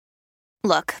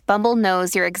Look, Bumble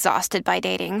knows you're exhausted by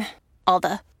dating. All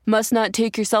the must not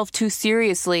take yourself too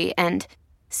seriously and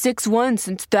 6'1"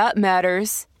 since that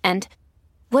matters. And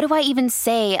what do I even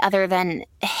say other than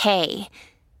hey?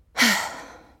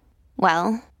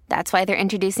 Well, that's why they're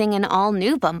introducing an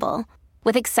all-new Bumble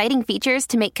with exciting features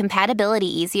to make compatibility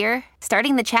easier,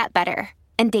 starting the chat better,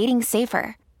 and dating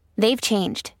safer. They've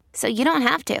changed, so you don't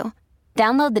have to.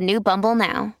 Download the new Bumble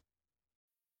now.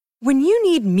 When you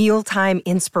need mealtime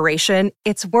inspiration,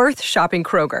 it's worth shopping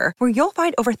Kroger, where you'll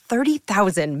find over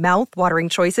 30,000 mouth-watering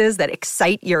choices that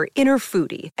excite your inner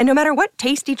foodie. And no matter what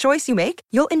tasty choice you make,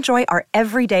 you'll enjoy our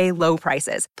everyday low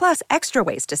prices, plus extra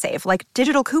ways to save, like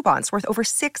digital coupons worth over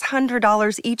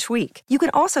 $600 each week. You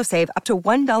can also save up to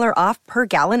 $1 off per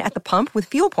gallon at the pump with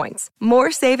fuel points.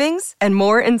 More savings and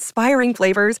more inspiring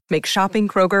flavors make shopping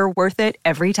Kroger worth it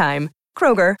every time.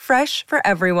 Kroger, fresh for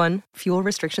everyone. Fuel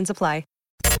restrictions apply.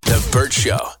 The Bert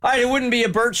Show. All right, it wouldn't be a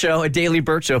Bert Show, a daily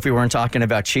Bert Show, if we weren't talking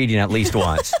about cheating at least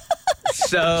once.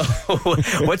 So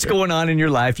what's going on in your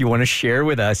life you want to share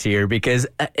with us here? Because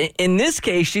in this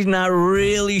case, she's not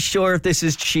really sure if this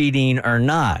is cheating or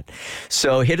not.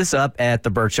 So hit us up at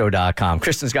thebertshow.com.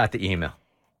 Kristen's got the email.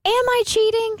 Am I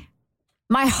cheating?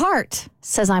 My heart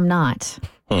says I'm not,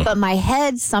 but my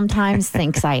head sometimes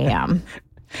thinks I am.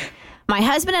 My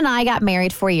husband and I got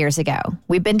married 4 years ago.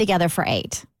 We've been together for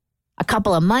 8. A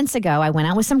couple of months ago, I went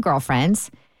out with some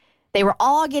girlfriends. They were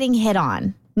all getting hit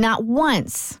on. Not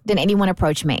once did anyone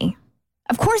approach me.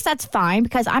 Of course, that's fine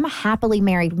because I'm a happily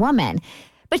married woman.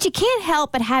 But you can't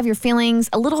help but have your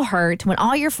feelings a little hurt when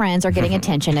all your friends are getting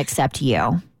attention except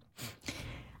you.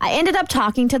 I ended up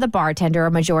talking to the bartender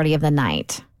a majority of the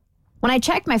night. When I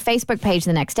checked my Facebook page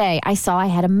the next day, I saw I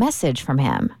had a message from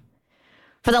him.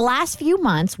 For the last few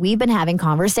months, we've been having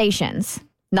conversations.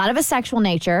 Not of a sexual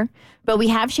nature, but we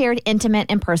have shared intimate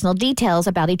and personal details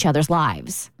about each other's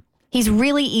lives. He's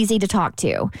really easy to talk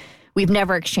to. We've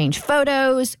never exchanged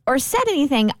photos or said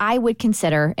anything I would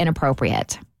consider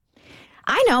inappropriate.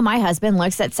 I know my husband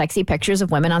looks at sexy pictures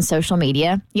of women on social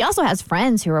media. He also has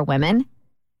friends who are women.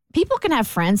 People can have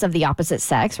friends of the opposite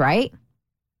sex, right?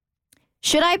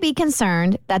 Should I be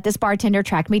concerned that this bartender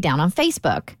tracked me down on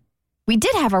Facebook? We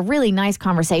did have a really nice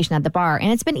conversation at the bar,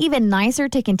 and it's been even nicer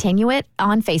to continue it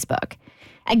on Facebook.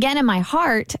 Again, in my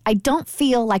heart, I don't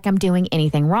feel like I'm doing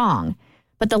anything wrong.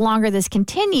 But the longer this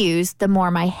continues, the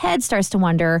more my head starts to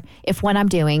wonder if what I'm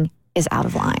doing is out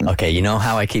of line. Okay, you know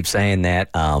how I keep saying that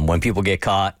when people get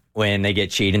caught, when they get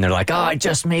cheating, they're like, oh, I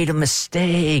just made a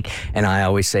mistake. And I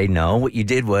always say, no, what you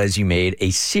did was you made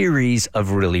a series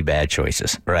of really bad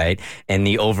choices, right? In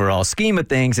the overall scheme of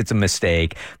things, it's a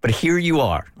mistake. But here you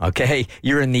are, okay?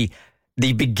 You're in the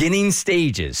beginning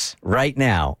stages right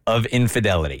now of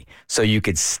infidelity. So you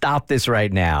could stop this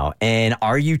right now. And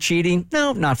are you cheating?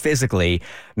 No, not physically.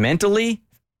 Mentally,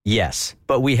 yes.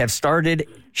 But we have started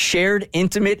shared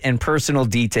intimate and personal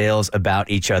details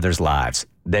about each other's lives.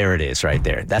 There it is right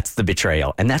there. That's the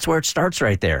betrayal. And that's where it starts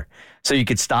right there. So you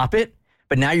could stop it,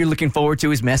 but now you're looking forward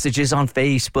to his messages on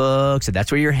Facebook. So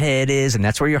that's where your head is and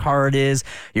that's where your heart is.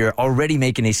 You're already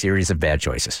making a series of bad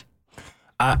choices.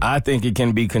 I think it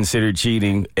can be considered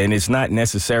cheating, and it's not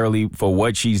necessarily for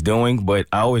what she's doing, but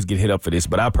I always get hit up for this.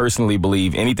 But I personally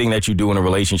believe anything that you do in a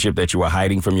relationship that you are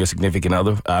hiding from your significant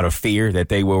other out of fear that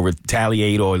they will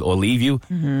retaliate or leave you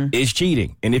is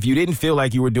cheating. And if you didn't feel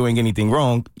like you were doing anything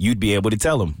wrong, you'd be able to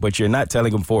tell them. But you're not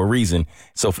telling them for a reason.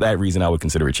 So for that reason, I would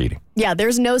consider it cheating. Yeah,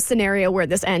 there's no scenario where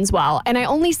this ends well. And I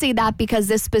only say that because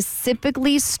this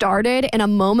specifically started in a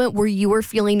moment where you were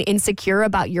feeling insecure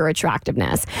about your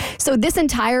attractiveness. So this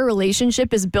entire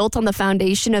relationship is built on the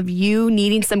foundation of you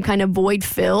needing some kind of void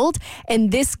filled.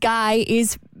 And this guy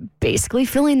is basically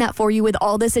filling that for you with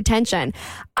all this attention.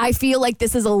 I feel like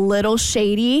this is a little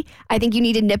shady. I think you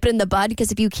need to nip it in the bud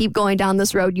because if you keep going down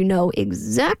this road, you know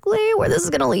exactly where this is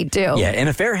going to lead to. Yeah, an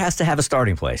affair has to have a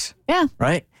starting place. Yeah.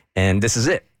 Right? And this is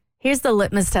it. Here's the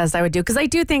litmus test I would do, because I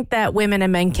do think that women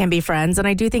and men can be friends, and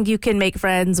I do think you can make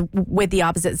friends with the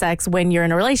opposite sex when you're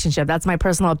in a relationship. That's my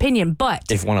personal opinion,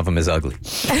 but... if one of them is ugly.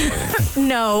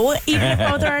 No, even if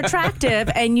both are attractive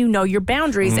and you know your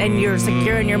boundaries and you're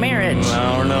secure in your marriage.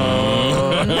 Oh,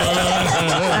 no.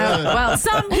 Well,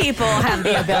 some people have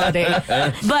the ability.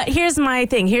 But here's my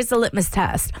thing. Here's the litmus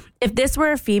test. If this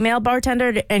were a female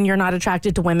bartender and you're not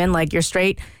attracted to women, like you're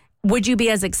straight... would you be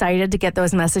as excited to get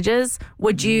those messages?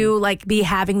 Would you like be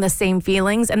having the same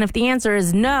feelings? And if the answer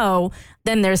is no,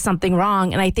 then there's something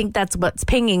wrong. And I think that's what's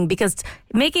pinging, because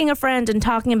making a friend and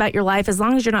talking about your life, as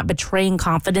long as you're not betraying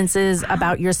confidences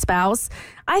about your spouse,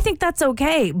 I think that's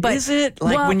okay. But is it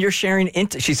like when you're sharing,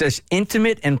 she says,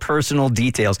 intimate and personal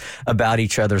details about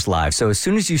each other's lives? So as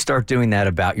soon as you start doing that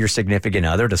about your significant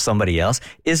other to somebody else,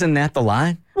 isn't that the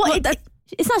line? Well,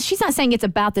 it's not. She's not saying it's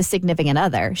about the significant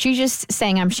other. She's just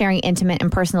saying I'm sharing intimate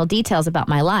and personal details about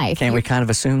my life. Can't we kind of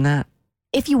assume that?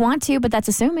 If you want to, but that's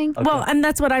assuming. Okay. Well, and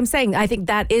that's what I'm saying. I think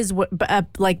that is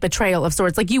like betrayal of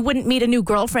sorts. Like, you wouldn't meet a new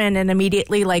girlfriend and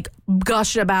immediately like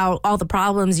gush about all the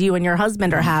problems you and your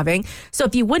husband are having. So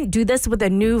if you wouldn't do this with a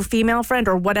new female friend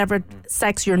or whatever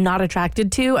sex you're not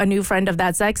attracted to, a new friend of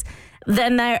that sex,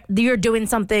 then you're doing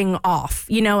something off,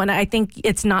 you know? And I think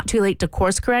it's not too late to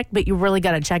course correct, but you really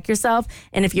got to check yourself.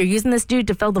 And if you're using this dude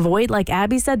to fill the void, like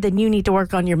Abby said, then you need to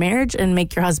work on your marriage and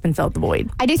make your husband fill the void.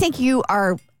 I do think you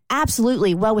are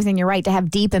absolutely well within your right to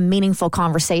have deep and meaningful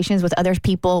conversations with other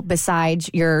people besides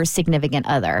your significant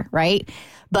other, right?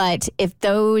 But if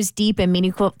those deep and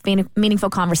meaningful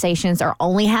conversations are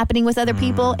only happening with other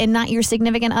people and not your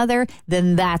significant other,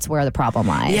 then that's where the problem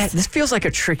lies. Yeah, this feels like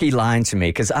a tricky line to me,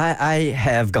 because I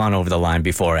have gone over the line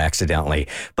before accidentally.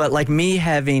 But like me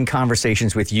having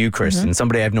conversations with you, Kristen,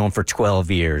 somebody I've known for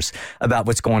 12 years, about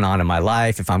what's going on in my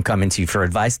life, if I'm coming to you for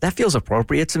advice, that feels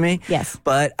appropriate to me. Yes.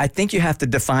 But I think you have to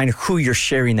define who you're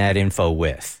sharing that info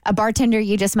with. A bartender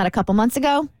you just met a couple months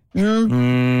ago?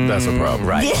 That's a problem.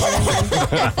 Right.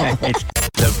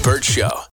 The Bert Show.